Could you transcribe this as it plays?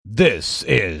This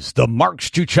is the Mark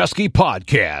Struczewski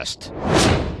Podcast.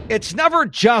 It's never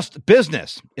just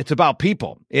business. It's about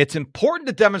people. It's important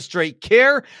to demonstrate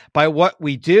care by what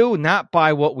we do, not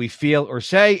by what we feel or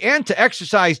say, and to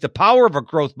exercise the power of a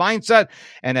growth mindset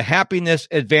and a happiness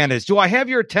advantage. Do I have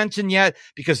your attention yet?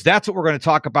 Because that's what we're going to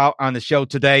talk about on the show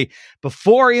today.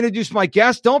 Before I introduce my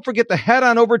guest, don't forget to head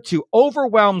on over to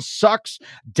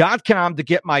overwhelmsucks.com to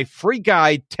get my free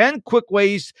guide, 10 quick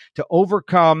ways to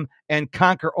overcome and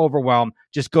conquer overwhelm.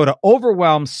 Just go to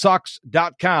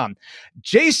overwhelmsucks.com.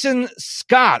 Jason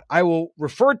Scott, I will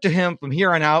refer to him from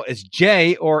here on out as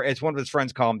Jay, or as one of his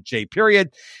friends call him, Jay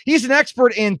period. He's an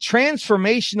expert in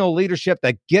transformational leadership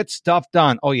that gets stuff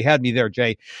done. Oh, you had me there,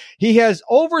 Jay. He has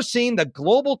overseen the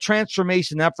global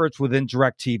transformation efforts within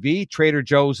DirecTV, Trader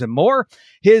Joe's, and more.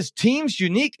 His team's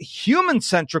unique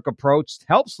human-centric approach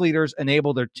helps leaders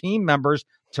enable their team members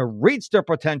to reach their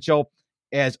potential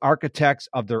as architects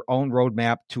of their own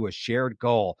roadmap to a shared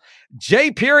goal.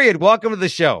 Jay period, welcome to the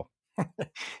show.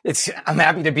 I'm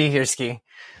happy to be here, Ski.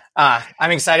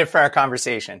 I'm excited for our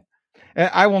conversation.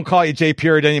 I won't call you Jay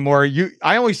period anymore.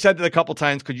 I only said that a couple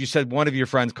times because you said one of your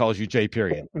friends calls you Jay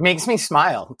period. It makes me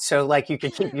smile. So you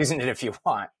can keep using it if you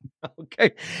want.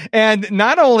 Okay. And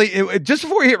not only, just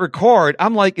before we hit record,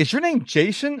 I'm like, is your name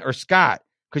Jason or Scott?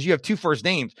 Because you have two first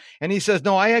names. And he says,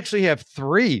 no, I actually have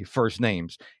three first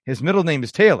names. His middle name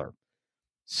is Taylor.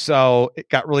 So it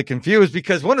got really confused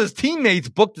because one of his teammates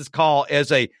booked this call as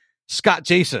a Scott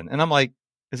Jason. And I'm like,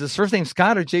 is his first name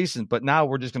Scott or Jason? But now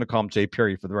we're just going to call him Jay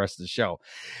period for the rest of the show.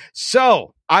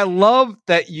 So I love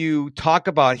that you talk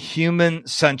about human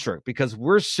centric because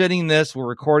we're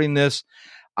recording this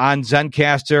on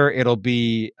Zencastr. It'll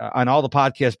be on all the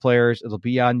podcast players. It'll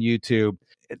be on YouTube.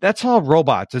 That's all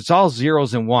robots. It's all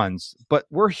zeros and ones, but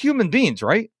we're human beings,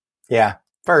 right? Yeah.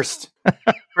 First.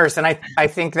 And I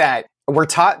think that we're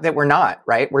taught that we're not,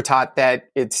 right? We're taught that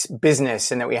it's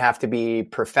business and that we have to be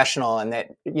professional and that,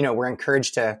 we're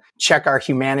encouraged to check our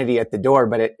humanity at the door,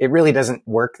 but it really doesn't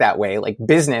work that way. Like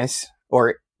business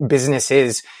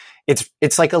is,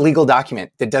 it's like a legal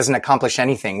document that doesn't accomplish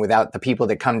anything without the people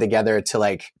that come together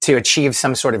to achieve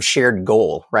some sort of shared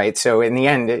goal, right? So in the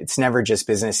end, it's never just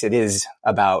business. It is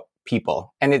about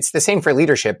people. And it's the same for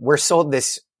leadership. We're sold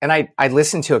this. And I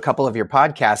listened to a couple of your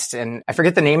podcasts and I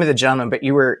forget the name of the gentleman, but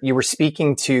you were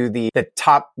speaking to the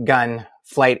Top Gun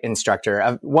flight instructor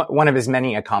of one of his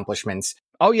many accomplishments.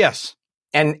 Oh, yes.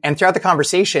 And throughout the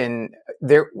conversation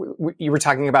you were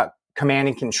talking about command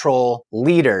and control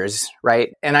leaders,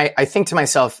 right? And I think to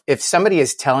myself, if somebody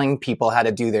is telling people how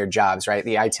to do their jobs, right?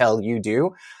 The I tell you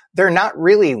do, they're not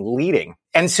really leading.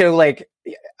 And so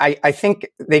I think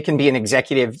they can be an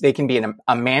executive, they can be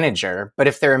a manager, but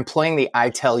if they're employing the I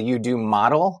tell you do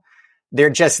model, they're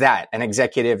just that, an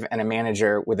executive and a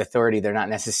manager with authority. They're not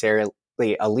necessarily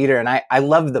a leader. And I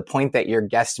love the point that your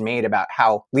guest made about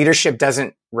how leadership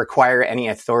doesn't require any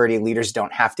authority. Leaders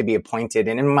don't have to be appointed.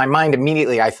 And in my mind,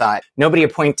 immediately I thought, nobody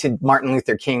appointed Martin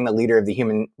Luther King the leader of the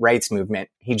human rights movement.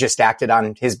 He just acted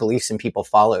on his beliefs and people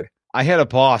followed. I had a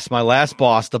boss, my last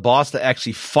boss, the boss that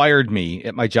actually fired me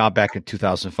at my job back in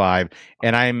 2005.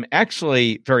 And I'm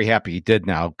actually very happy he did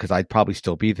now because I'd probably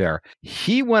still be there.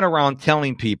 He went around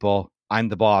telling people, I'm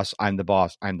the boss, I'm the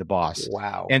boss, I'm the boss.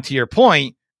 Wow. And to your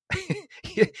point,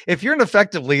 if you're an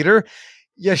effective leader,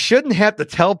 you shouldn't have to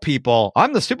tell people,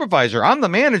 I'm the supervisor, I'm the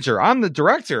manager, I'm the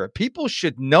director. People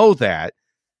should know that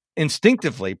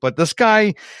instinctively. But this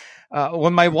guy,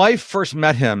 when my wife first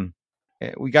met him,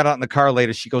 we got out in the car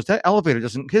later. She goes, his elevator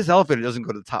doesn't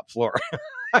go to the top floor.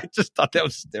 I just thought that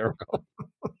was hysterical.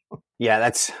 Yeah,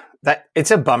 it's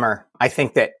a bummer. I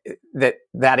think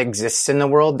that exists in the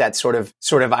world. That sort of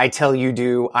I tell you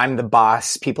do, I'm the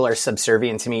boss. People are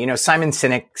subservient to me. Simon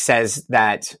Sinek says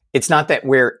that it's not that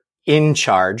we're in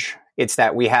charge. It's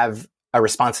that we have a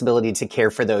responsibility to care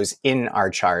for those in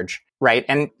our charge. Right.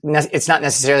 And it's not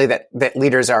necessarily that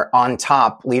leaders are on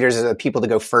top. Leaders are the people to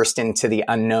go first into the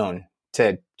unknown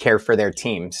to care for their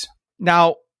teams.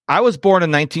 Now, I was born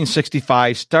in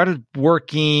 1965, started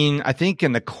working, I think,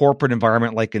 in the corporate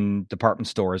environment, like in department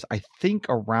stores, I think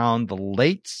around the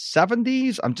late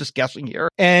 70s. I'm just guessing here.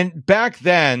 And back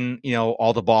then,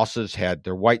 all the bosses had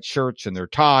their white shirts and their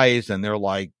ties, and they're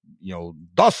like,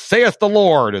 thus saith the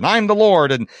Lord, and I'm the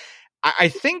Lord. And I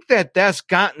think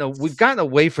we've gotten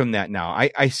away from that now.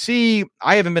 I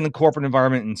haven't been in the corporate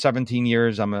environment in 17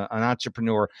 years. I'm an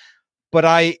entrepreneur. But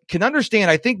I can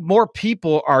understand, I think more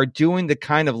people are doing the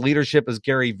kind of leadership as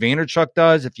Gary Vaynerchuk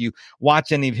does. If you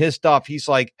watch any of his stuff, he's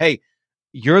like, hey,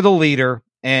 you're the leader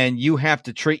and you have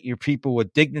to treat your people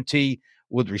with dignity,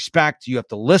 with respect. You have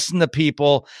to listen to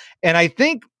people. And I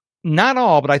think not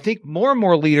all, but I think more and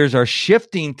more leaders are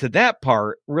shifting to that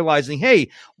part, realizing, hey,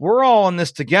 we're all in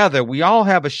this together. We all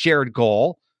have a shared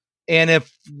goal. And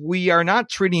if we are not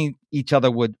treating each other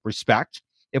with respect,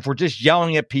 if we're just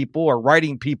yelling at people or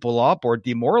writing people up or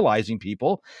demoralizing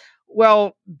people,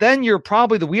 well, then you're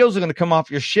probably the wheels are going to come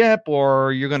off your ship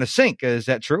or you're going to sink. Is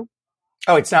that true?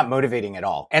 Oh, it's not motivating at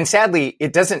all. And sadly,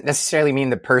 it doesn't necessarily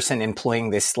mean the person employing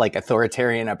this like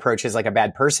authoritarian approach is like a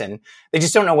bad person. They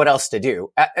just don't know what else to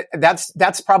do.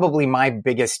 That's probably my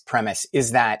biggest premise,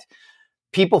 is that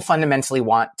people fundamentally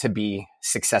want to be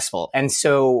successful. And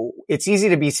so it's easy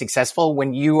to be successful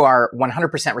when you are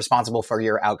 100% responsible for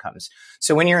your outcomes.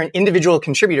 So when you're an individual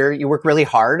contributor, you work really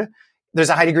hard. There's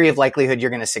a high degree of likelihood you're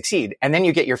going to succeed. And then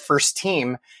you get your first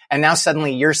team, and now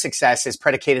suddenly your success is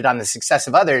predicated on the success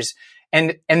of others.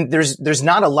 And there's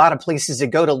not a lot of places to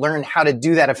go to learn how to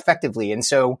do that effectively. And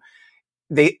so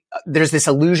there's this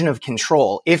illusion of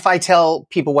control. If I tell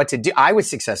people what to do, I was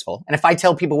successful. And if I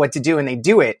tell people what to do and they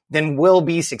do it, then we'll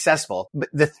be successful. But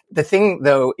the thing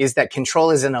though is that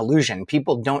control is an illusion.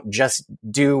 People don't just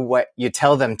do what you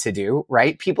tell them to do,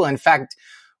 right? People, in fact,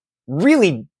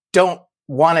 really don't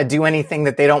want to do anything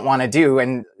that they don't want to do,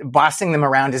 and bossing them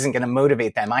around isn't going to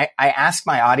motivate them. I ask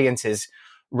my audiences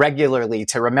regularly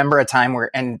to remember a time where,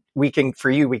 and we can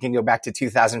go back to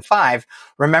 2005.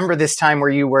 Remember this time where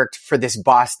you worked for this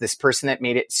boss, this person that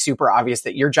made it super obvious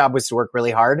that your job was to work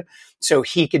really hard so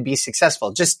he could be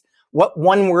successful. Just what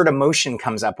one word emotion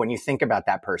comes up when you think about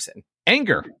that person?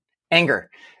 Anger.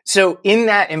 So in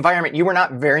that environment, you were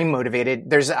not very motivated.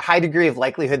 There's a high degree of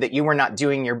likelihood that you were not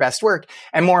doing your best work.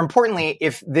 And more importantly,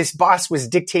 if this boss was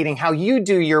dictating how you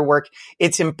do your work,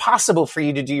 it's impossible for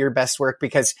you to do your best work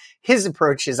because his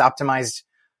approach is optimized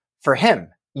for him.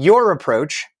 Your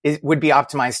approach would be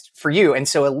optimized for you. And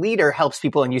so a leader helps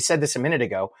people, and you said this a minute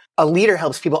ago, a leader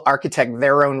helps people architect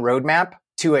their own roadmap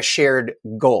to a shared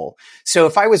goal. So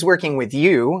if I was working with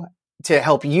you to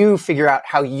help you figure out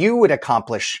how you would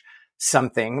accomplish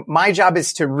something, my job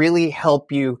is to really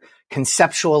help you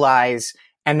conceptualize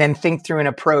and then think through an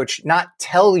approach, not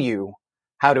tell you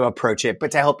how to approach it,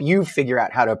 but to help you figure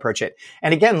out how to approach it.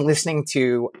 And again, listening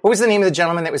to, what was the name of the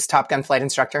gentleman that was Top Gun flight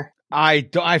instructor? I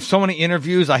have so many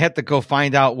interviews. I had to go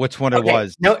find out which one it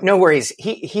was. No worries.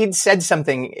 He'd said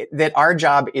something that our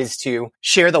job is to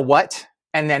share the what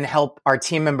and then help our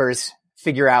team members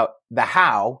figure out the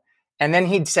how. And then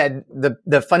he'd said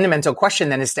the fundamental question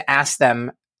then is to ask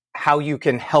them how you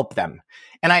can help them.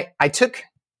 And I took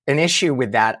an issue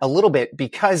with that a little bit,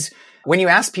 because when you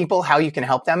ask people how you can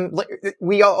help them,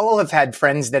 we all have had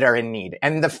friends that are in need.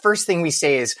 And the first thing we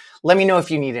say is, let me know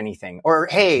if you need anything, or,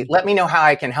 hey, let me know how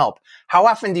I can help. How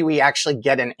often do we actually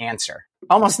get an answer?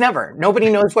 Almost never.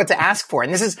 Nobody knows what to ask for.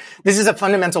 And this is a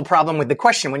fundamental problem with the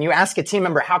question. When you ask a team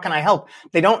member, how can I help?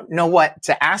 They don't know what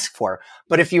to ask for.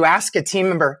 But if you ask a team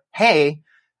member, hey,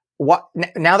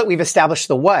 now that we've established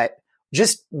the what,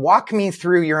 just walk me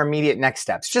through your immediate next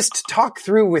steps. Just talk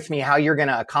through with me how you're going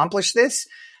to accomplish this.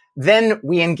 Then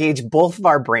we engage both of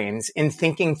our brains in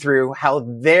thinking through how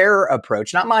their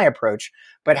approach, not my approach,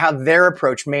 but how their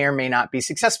approach may or may not be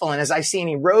successful. And as I see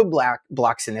any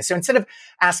roadblocks in this, so instead of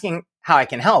asking how I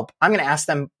can help, I'm going to ask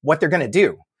them what they're going to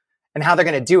do and how they're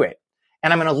going to do it.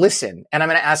 And I'm going to listen and I'm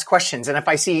going to ask questions. And if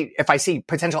I see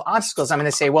potential obstacles, I'm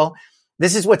going to say, well,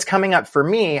 this is what's coming up for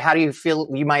me. How do you feel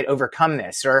you might overcome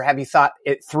this? Or have you thought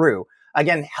it through?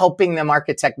 Again, helping them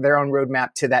architect their own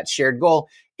roadmap to that shared goal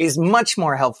is much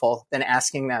more helpful than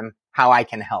asking them how I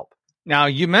can help. Now,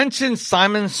 you mentioned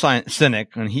Simon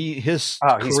Sinek, and his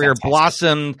career fantastic.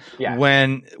 Blossomed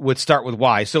when would start with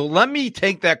why. So let me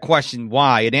take that question,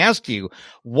 why, and ask you,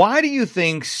 why do you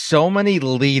think so many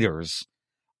leaders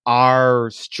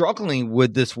are struggling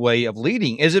with this way of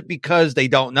leading? Is it because they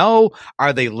don't know?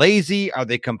 Are they lazy? Are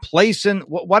they complacent?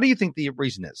 What do you think the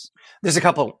reason is? There's a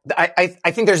couple. I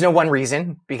think there's no one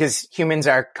reason, because humans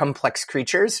are complex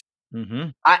creatures. Mm-hmm.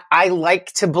 I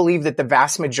like to believe that the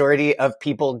vast majority of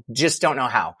people just don't know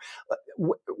how.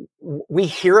 We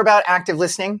hear about active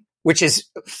listening, which is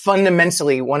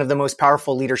fundamentally one of the most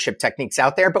powerful leadership techniques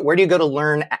out there. But where do you go to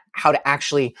learn how to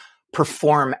actually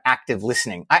perform active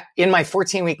listening? In my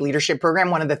 14-week leadership program,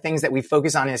 one of the things that we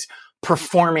focus on is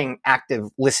performing active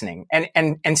listening.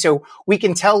 And so we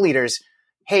can tell leaders,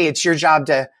 hey, it's your job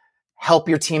to help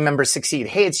your team members succeed.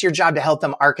 Hey, it's your job to help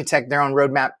them architect their own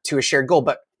roadmap to a shared goal.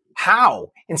 But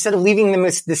how? Instead of leaving them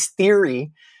with this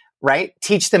theory, right?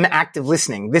 Teach them active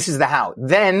listening. This is the how.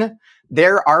 Then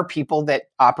there are people that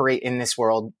operate in this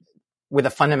world with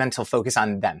a fundamental focus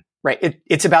on them, right?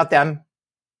 It's about them.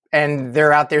 And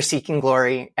they're out there seeking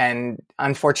glory. And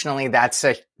unfortunately, that's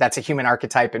a human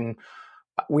archetype. And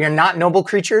we are not noble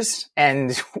creatures,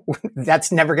 and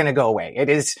that's never going to go away. It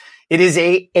is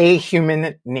a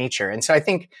human nature. And so I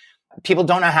think people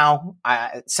don't know how.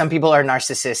 Some people are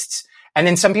narcissists, and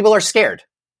then some people are scared.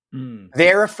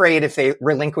 They're afraid if they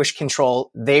relinquish control,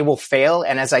 they will fail.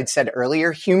 And as I'd said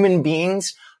earlier, human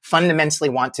beings fundamentally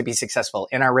want to be successful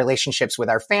in our relationships with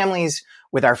our families,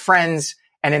 with our friends,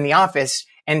 and in the office.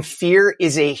 And fear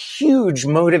is a huge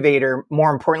motivator.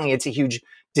 More importantly, it's a huge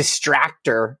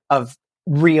distractor of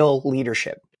real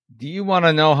leadership. Do you want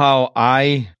to know how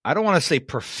I don't want to say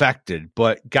perfected,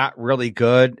 but got really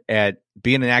good at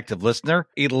being an active listener?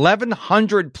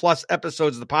 1,100 plus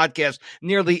episodes of the podcast,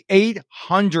 nearly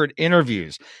 800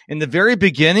 interviews. In the very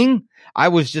beginning, I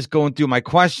was just going through my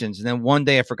questions. And then one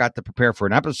day I forgot to prepare for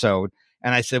an episode.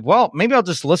 And I said, well, maybe I'll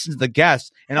just listen to the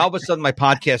guests. And all of a sudden my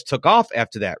podcast took off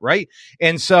after that. Right.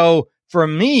 And so for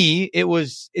me,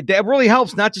 that really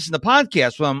helps, not just in the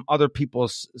podcast, from other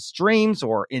people's streams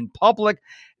or in public.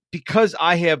 Because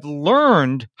I have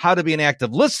learned how to be an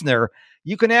active listener,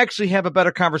 you can actually have a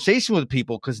better conversation with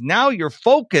people, because now you're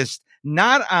focused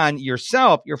not on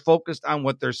yourself, you're focused on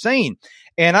what they're saying.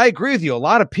 And I agree with you. A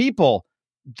lot of people,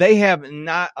 they have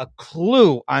not a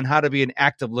clue on how to be an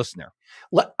active listener.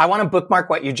 Look, I want to bookmark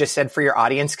what you just said for your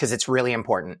audience, because it's really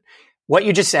important. What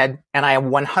you just said, and I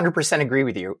 100% agree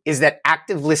with you, is that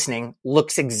active listening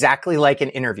looks exactly like an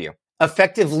interview.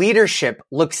 Effective leadership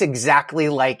looks exactly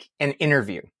like an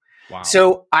interview. Wow.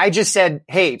 So I just said,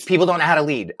 hey, people don't know how to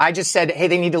lead. I just said, hey,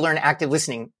 they need to learn active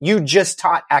listening. You just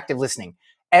taught active listening.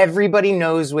 Everybody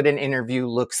knows what an interview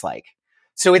looks like.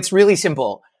 So it's really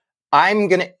simple. I'm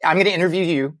going to interview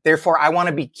you. Therefore, I want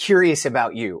to be curious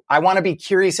about you. I want to be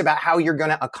curious about how you're going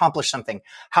to accomplish something,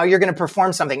 how you're going to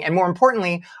perform something. And more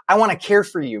importantly, I want to care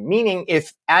for you. Meaning,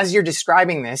 if as you're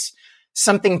describing this,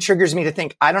 something triggers me to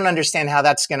think, I don't understand how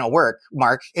that's going to work,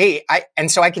 Mark. And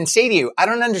so I can say to you, I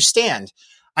don't understand.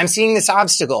 I'm seeing this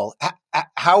obstacle.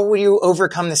 How will you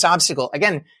overcome this obstacle?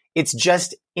 Again, it's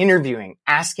just interviewing,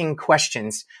 asking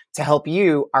questions to help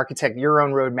you architect your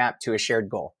own roadmap to a shared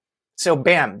goal. So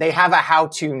bam, they have a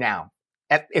how-to now.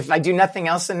 If I do nothing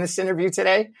else in this interview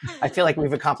today, I feel like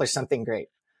we've accomplished something great.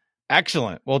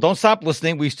 Excellent. Well, don't stop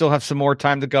listening. We still have some more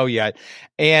time to go yet.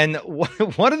 And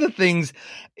one of the things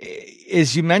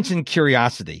is, you mentioned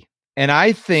curiosity. And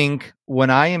I think when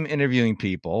I am interviewing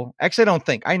people,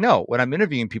 actually, I know when I'm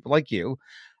interviewing people like you,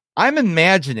 I'm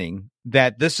imagining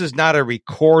that this is not a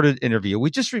recorded interview. We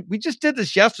just did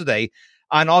this yesterday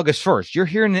on August 1st. You're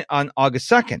hearing it on August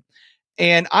 2nd.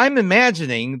 And I'm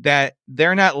imagining that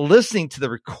they're not listening to the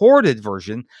recorded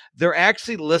version. They're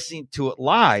actually listening to it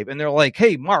live. And they're like,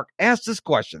 hey, Mark, ask this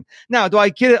question. Now, do I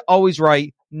get it always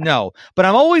right? No. But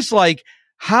I'm always like,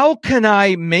 how can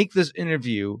I make this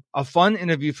interview a fun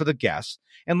interview for the guests?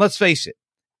 And let's face it,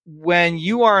 when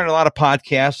you are in a lot of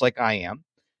podcasts like I am,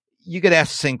 you get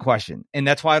asked the same question. And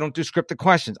that's why I don't do scripted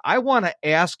questions. I want to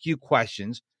ask you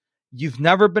questions you've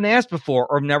never been asked before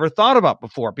or never thought about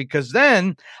before, because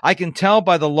then I can tell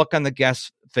by the look on the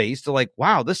guest's face. They're like,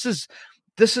 wow, this is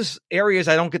areas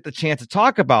I don't get the chance to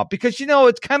talk about. Because,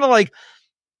 it's kind of like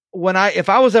if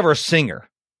I was ever a singer,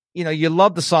 you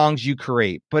love the songs you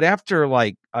create, but after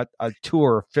like a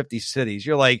tour of 50 cities,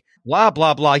 you're like, blah,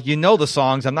 blah, blah. The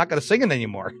songs. I'm not going to sing it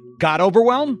anymore. Got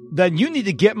overwhelmed? Then you need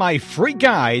to get my free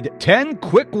guide, 10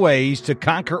 Quick Ways to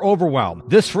Conquer Overwhelm.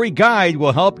 This free guide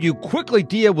will help you quickly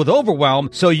deal with overwhelm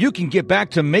so you can get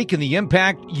back to making the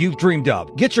impact you've dreamed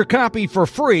of. Get your copy for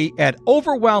free at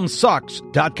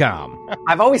overwhelmsucks.com.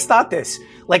 I've always thought this,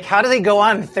 like, how do they go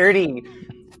on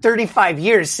 35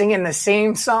 years singing the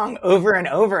same song over and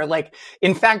over? Like,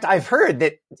 in fact, I've heard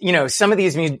that, some of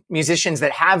these musicians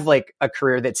that have like a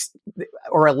career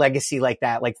or a legacy like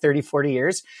that, like 30, 40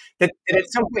 years, that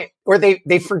at some point, or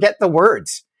they forget the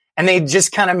words and they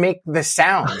just kind of make the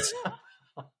sounds.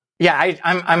 Yeah,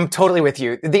 I'm totally with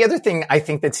you. The other thing I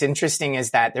think that's interesting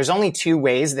is that there's only two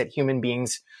ways that human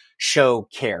beings show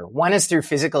care. One is through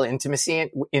physical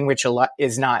intimacy, in which a lot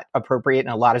is not appropriate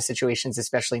in a lot of situations,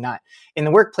 especially not in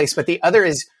the workplace. But the other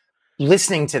is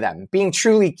listening to them, being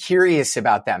truly curious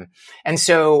about them. And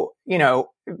so, doing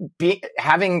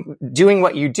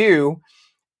what you do,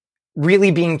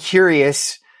 really being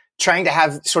curious, trying to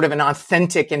have sort of an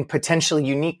authentic and potentially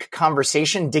unique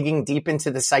conversation, digging deep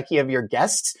into the psyche of your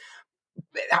guests,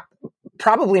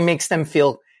 probably makes them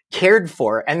feel cared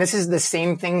for. And this is the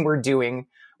same thing we're doing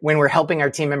when we're helping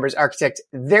our team members architect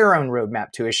their own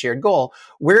roadmap to a shared goal.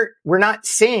 We're not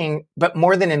saying, but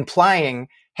more than implying,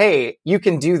 hey, you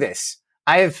can do this.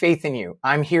 I have faith in you.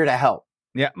 I'm here to help.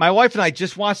 Yeah. My wife and I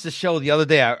just watched the show the other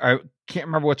day. I can't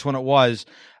remember which one it was,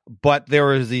 but there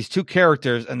was these two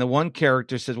characters, and the one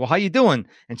character says, well, how you doing?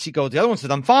 And she goes, the other one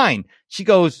says, I'm fine. She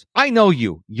goes, I know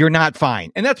you. You're not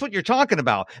fine. And that's what you're talking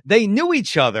about. They knew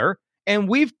each other, and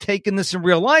we've taken this in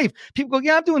real life. People go,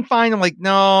 yeah, I'm doing fine. I'm like,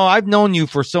 no, I've known you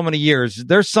for so many years.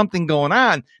 There's something going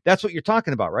on. That's what you're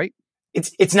talking about, right?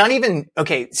 It's not even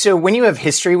okay. So when you have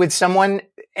history with someone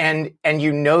and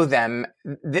you know them,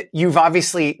 you've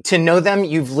obviously, to know them,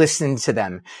 you've listened to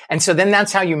them. And so then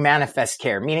that's how you manifest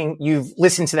care, meaning you've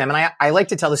listened to them. And I like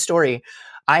to tell the story.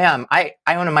 I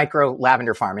own a micro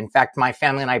lavender farm. In fact, my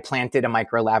family and I planted a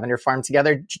micro lavender farm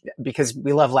together because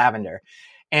we love lavender.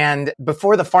 And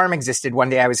before the farm existed, one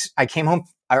day I came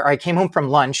home from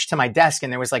lunch to my desk,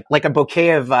 and there was like a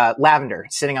bouquet of lavender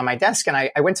sitting on my desk. And I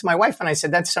went to my wife and I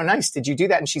said, that's so nice. Did you do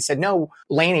that? And she said, no,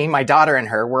 Lainey, my daughter, and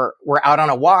her were out on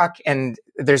a walk, and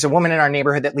there's a woman in our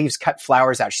neighborhood that leaves cut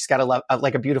flowers out. She's got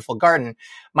a beautiful garden.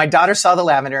 My daughter saw the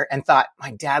lavender and thought,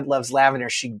 my dad loves lavender.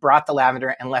 She brought the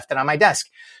lavender and left it on my desk.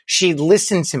 She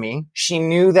listened to me. She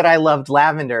knew that I loved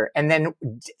lavender, and then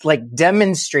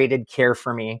demonstrated care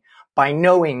for me by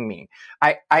knowing me.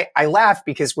 I laugh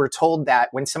because we're told that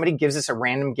when somebody gives us a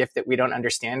random gift that we don't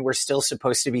understand, we're still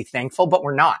supposed to be thankful, but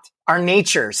we're not. Our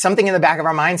nature, something in the back of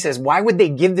our mind says, why would they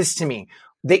give this to me?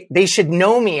 They should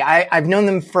know me. I've known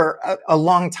them for a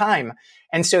long time.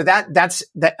 And so that's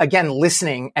again,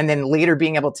 listening, and then later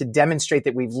being able to demonstrate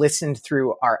that we've listened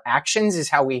through our actions is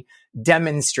how we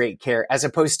demonstrate care, as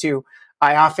opposed to,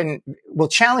 I often will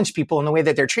challenge people in the way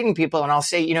that they're treating people. And I'll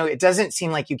say, it doesn't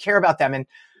seem like you care about them.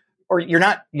 Or you're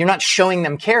not showing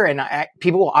them care. And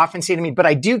people will often say to me, but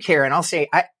I do care. And I'll say,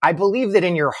 I believe that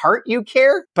in your heart you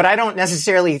care, but I don't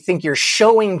necessarily think you're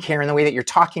showing care in the way that you're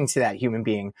talking to that human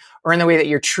being or in the way that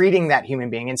you're treating that human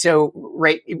being. And so,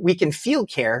 right, we can feel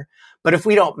care, but if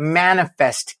we don't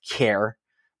manifest care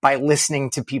by listening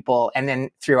to people and then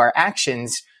through our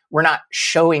actions, we're not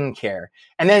showing care.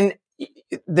 And then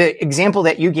the example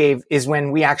that you gave is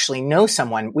when we actually know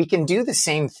someone, we can do the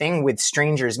same thing with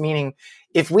strangers, meaning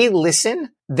if we listen,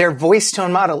 their voice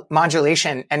tone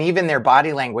modulation and even their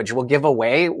body language will give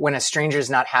away when a stranger is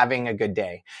not having a good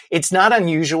day. It's not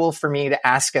unusual for me to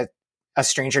ask a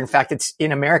stranger. In fact, it's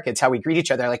in America, it's how we greet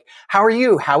each other. Like, how are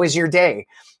you? How is your day?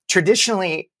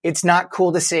 Traditionally, it's not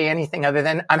cool to say anything other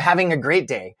than I'm having a great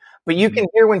day. But you can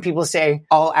hear when people say,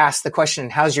 I'll ask the question,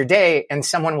 how's your day? And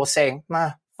someone will say,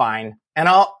 fine. And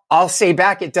I'll say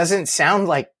back, it doesn't sound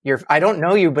like I don't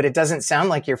know you, but it doesn't sound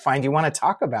like you're fine. Do you want to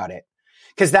talk about it?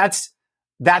 Because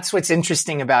that's what's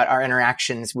interesting about our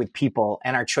interactions with people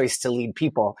and our choice to lead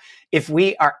people. If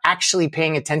we are actually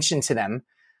paying attention to them,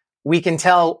 we can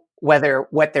tell whether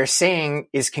what they're saying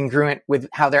is congruent with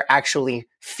how they're actually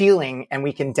feeling, and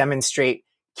we can demonstrate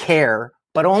care,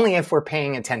 but only if we're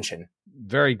paying attention.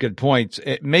 Very good points.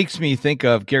 It makes me think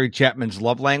of Gary Chapman's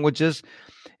love languages.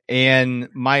 And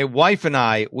my wife and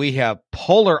I, we have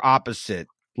polar opposite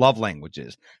love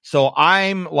languages. So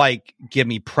I'm like, give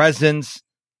me presents,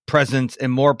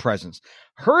 and more presents.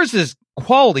 Hers is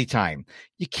quality time.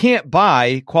 You can't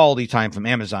buy quality time from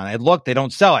Amazon. I looked, they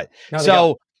don't sell it.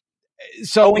 No,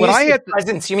 so when I had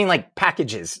presents, you mean like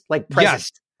packages, like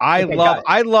presents? Yes. I love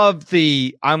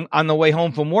I'm on the way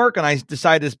home from work and I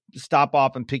decide to stop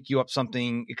off and pick you up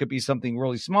something. It could be something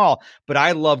really small, but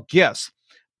I love gifts.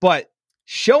 But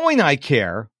showing I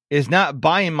care is not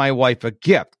buying my wife a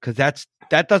gift, because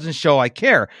that doesn't show I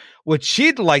care. What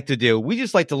she'd like to do, we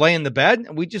just like to lay in the bed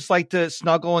and we just like to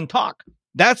snuggle and talk.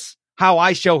 That's how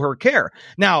I show her care.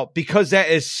 Now, because that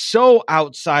is so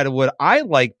outside of what I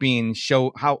like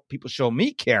how people show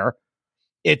me care,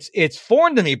 it's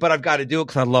foreign to me, but I've got to do it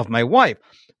because I love my wife.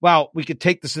 Well, we could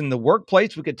take this in the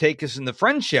workplace. We could take this in the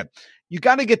friendship. You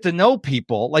got to get to know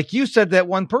people. Like you said, that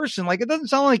one person, like, it doesn't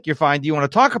sound like you're fine. Do you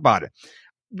want to talk about it?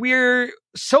 We're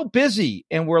so busy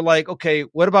and we're like, okay,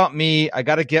 what about me? I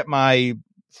got to get my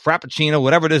Frappuccino,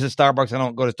 whatever it is at Starbucks. I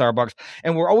don't go to Starbucks,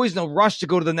 and we're always in a rush to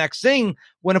go to the next thing.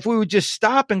 When if we would just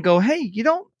stop and go, hey, you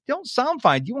don't sound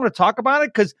fine. Do you want to talk about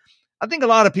it? Because I think a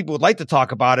lot of people would like to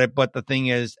talk about it, but the thing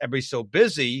is, everybody's so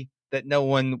busy that no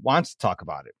one wants to talk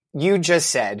about it. You just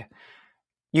said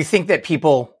you think that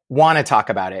people want to talk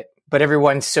about it, but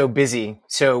everyone's so busy,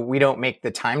 so we don't make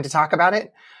the time to talk about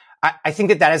it. I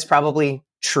think that is probably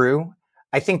true.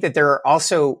 I think that there are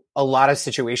also a lot of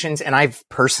situations, and I've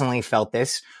personally felt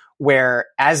this, where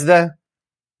as the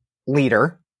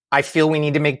leader, I feel we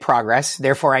need to make progress.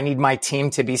 Therefore, I need my team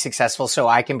to be successful so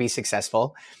I can be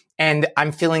successful. And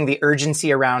I'm feeling the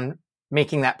urgency around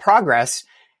making that progress.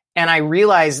 And I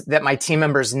realize that my team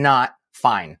member's not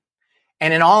fine.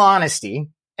 And in all honesty,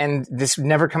 and this would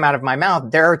never come out of my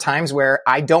mouth, there are times where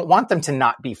I don't want them to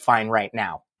not be fine right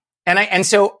now.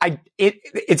 It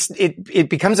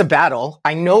becomes a battle.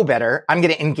 I know better. I'm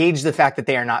going to engage the fact that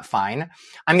they are not fine.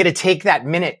 I'm going to take that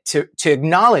minute to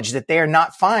acknowledge that they are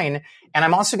not fine. And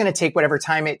I'm also going to take whatever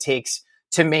time it takes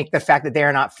to make the fact that they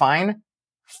are not fine,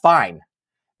 fine.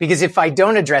 Because if I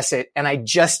don't address it and I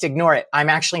just ignore it, I'm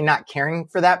actually not caring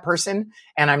for that person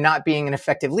and I'm not being an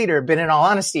effective leader. But in all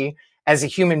honesty, as a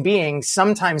human being,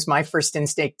 sometimes my first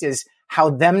instinct is how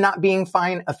them not being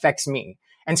fine affects me.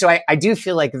 And so I do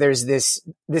feel like there's this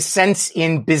sense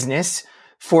in business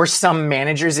for some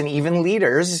managers and even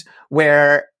leaders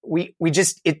where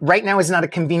right now is not a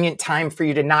convenient time for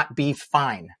you to not be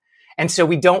fine. And so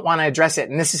we don't want to address it.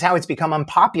 And this is how it's become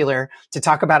unpopular to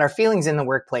talk about our feelings in the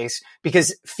workplace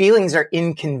because feelings are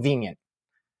inconvenient.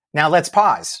 Now let's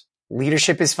pause.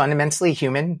 Leadership is fundamentally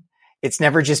human. It's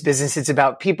never just business. It's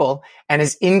about people. And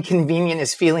as inconvenient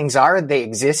as feelings are, they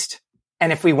exist.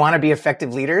 And if we want to be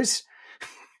effective leaders,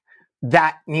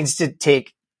 that needs to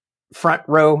take front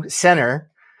row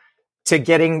center to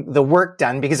getting the work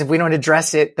done. Because if we don't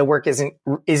address it, the work isn't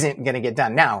going to get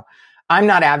done. Now, I'm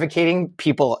not advocating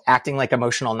people acting like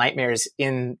emotional nightmares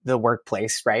in the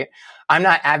workplace, right? I'm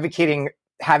not advocating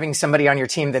having somebody on your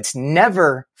team that's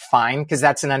never fine, because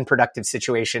that's an unproductive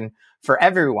situation for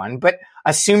everyone. But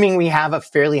assuming we have a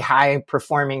fairly high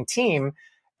performing team,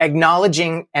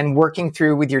 acknowledging and working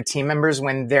through with your team members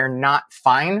when they're not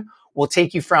fine will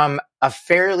take you from a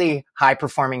fairly high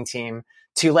performing team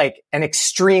to like an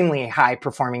extremely high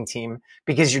performing team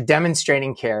because you're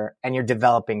demonstrating care and you're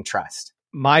developing trust.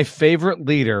 My favorite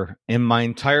leader in my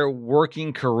entire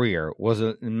working career was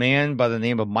a man by the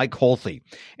name of Mike Holthe.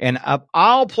 And of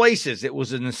all places, it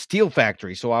was in a steel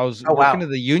factory. So I was working at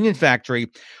the union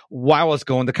factory while I was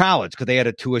going to college because they had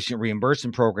a tuition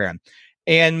reimbursement program.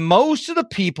 And most of the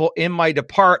people in my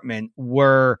department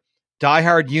were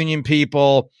diehard union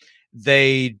people.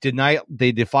 They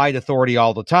defied authority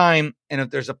all the time. And if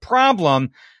there's a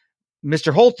problem,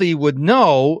 Mr. Holthe would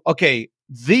know, okay,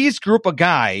 these group of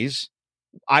guys,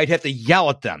 I'd have to yell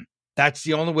at them. That's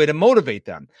the only way to motivate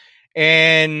them.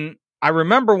 And I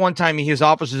remember one time his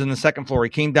office is in the second floor. He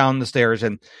came down the stairs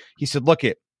and he said, look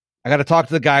it, I got to talk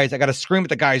to the guys. I got to scream at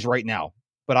the guys right now,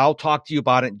 but I'll talk to you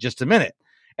about it in just a minute.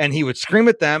 And he would scream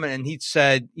at them and he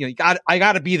said, I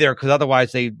got to be there because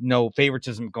otherwise they know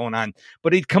favoritism going on.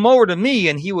 But he'd come over to me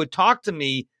and he would talk to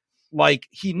me like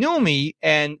he knew me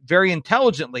and very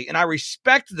intelligently. And I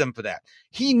respected him for that.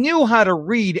 He knew how to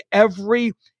read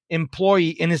every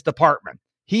employee in his department.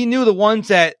 He knew the ones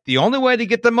that the only way to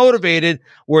get them motivated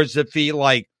was if he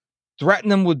like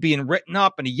threatened them with being written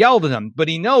up and he yelled at them. But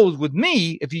he knows with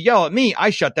me, if you yell at me, I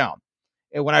shut down.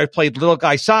 And when I played little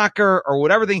guy soccer or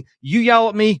whatever thing, you yell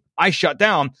at me, I shut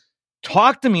down.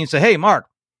 Talk to me and say, hey, Mark,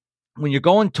 when you're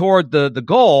going toward the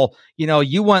goal,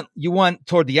 you went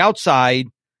toward the outside.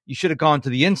 You should have gone to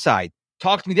the inside.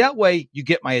 Talk to me that way, you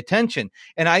get my attention.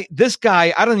 And this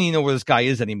guy, I don't even know where this guy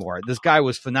is anymore. This guy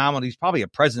was phenomenal. He's probably a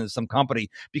president of some company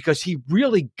because he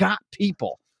really got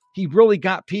people. He really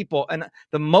got people. And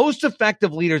the most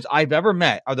effective leaders I've ever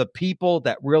met are the people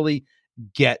that really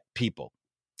get people.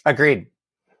 Agreed.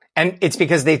 And it's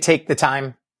because they take the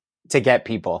time to get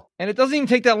people. And it doesn't even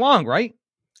take that long, right?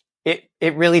 It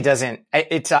really doesn't.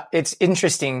 It's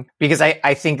interesting because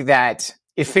I think that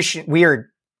we are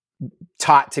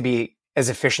taught to be as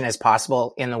efficient as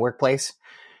possible in the workplace.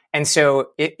 And so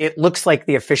it looks like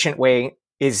the efficient way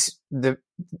is the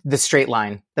straight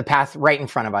line, the path right in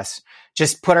front of us.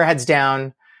 Just put our heads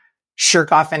down,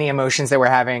 shirk off any emotions that we're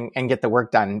having and get the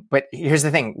work done. But here's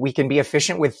the thing. We can be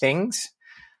efficient with things,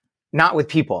 not with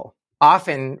people.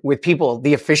 Often with people,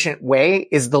 the efficient way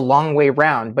is the long way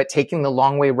round, but taking the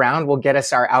long way round will get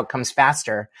us our outcomes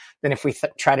faster than if we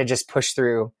try to just push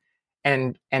through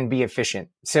and be efficient.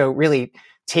 So really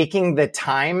taking the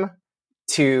time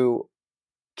to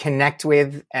connect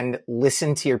with and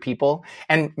listen to your people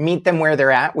and meet them where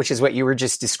they're at, which is what you were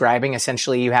just describing.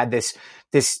 Essentially, you had this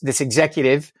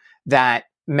executive that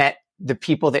met the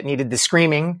people that needed the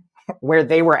screaming where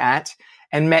they were at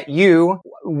and met you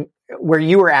where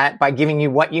you were at by giving you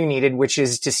what you needed, which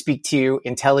is to speak to you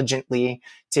intelligently,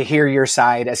 to hear your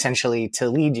side, essentially to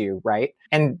lead you, right?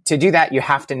 And to do that, you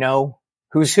have to know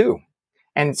who's who.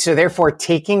 And so therefore,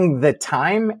 taking the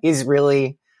time is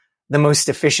really the most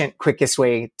efficient, quickest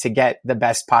way to get the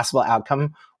best possible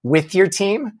outcome with your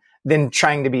team than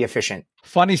trying to be efficient.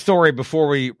 Funny story before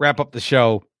we wrap up the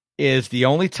show is the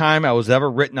only time I was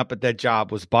ever written up at that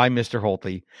job was by Mr.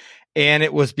 Holthe. And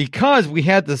it was because we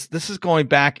had this is going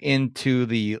back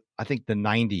into I think the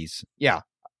 90s. Yeah,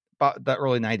 about the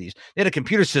early 90s. They had a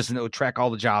computer system that would track all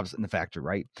the jobs in the factory,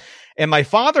 right? And my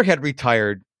father had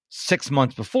retired 6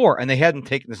 months before and they hadn't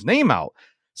taken his name out.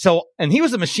 So, and he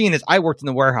was a machinist. I worked in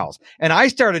the warehouse, and I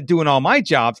started doing all my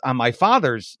jobs on my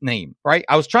father's name, right?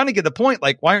 I was trying to get the point,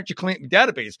 like, why aren't you cleaning the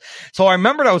database? So I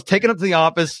remembered I was taken up to the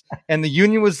office and the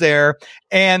union was there,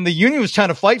 and the union was trying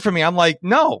to fight for me. I'm like,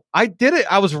 no, I did it.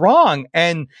 I was wrong.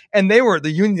 And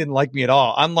the union didn't like me at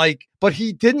all. I'm like, but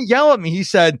he didn't yell at me. He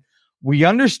said, we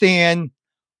understand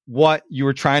what you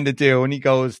were trying to do. And he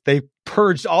goes, they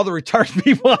purged all the retired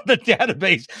people on the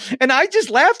database. And I just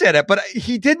laughed at it, but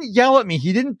he didn't yell at me.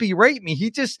 He didn't berate me.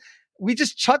 We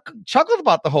just chuckled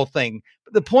about the whole thing.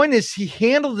 But the point is, he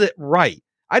handled it right.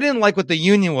 I didn't like what the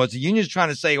union was. The union's trying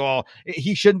to say, well,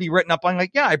 he shouldn't be written up. I'm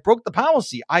like, yeah, I broke the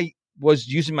policy. I was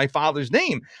using my father's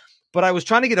name, but I was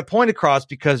trying to get a point across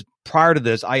because prior to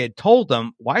this, I had told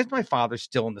them, why is my father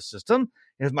still in the system?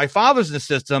 And if my father's in the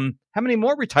system, how many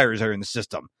more retirees are in the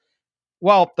system?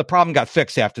 Well, the problem got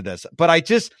fixed after this, but I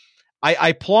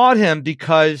applaud him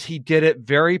because he did it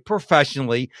very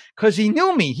professionally, because he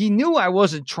knew me. He knew I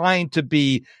wasn't trying to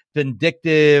be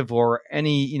vindictive or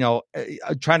any,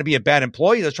 trying to be a bad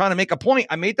employee. I was trying to make a point.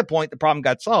 I made the point. The problem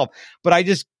got solved, but I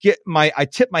tip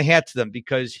my hat to them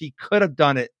because he could have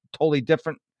done it totally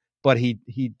different, but he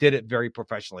did it very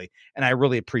professionally. And I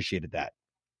really appreciated that.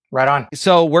 Right on.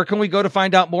 So where can we go to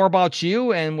find out more about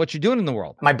you and what you're doing in the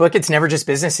world? My book, It's Never Just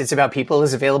Business, It's About People,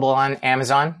 is available on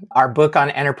Amazon. Our book on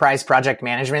enterprise project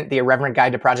management, The Irreverent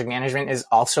Guide to Project Management, is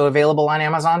also available on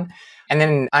Amazon. And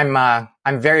then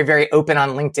I'm very, very open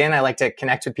on LinkedIn. I like to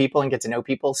connect with people and get to know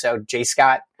people. So Jay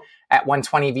Scott at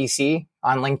 120 VC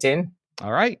on LinkedIn.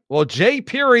 All right. Well, Jay,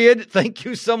 thank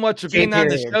you so much for being on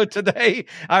the show today.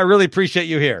 I really appreciate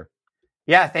you here.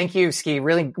 Yeah, thank you, Ski.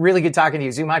 Really, really good talking to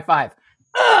you. Zoom high five.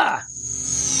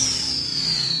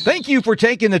 Thank you for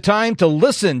taking the time to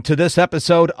listen to this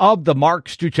episode of the Mark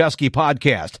Struczewski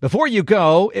podcast. Before you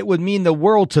go, it would mean the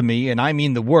world to me, and I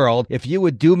mean the world, if you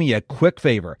would do me a quick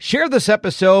favor. Share this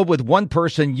episode with one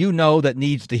person you know that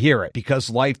needs to hear it. Because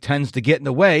life tends to get in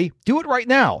the way, do it right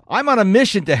now. I'm on a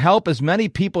mission to help as many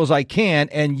people as I can,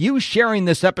 and you sharing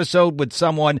this episode with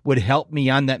someone would help me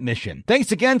on that mission.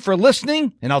 Thanks again for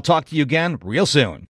listening, and I'll talk to you again real soon.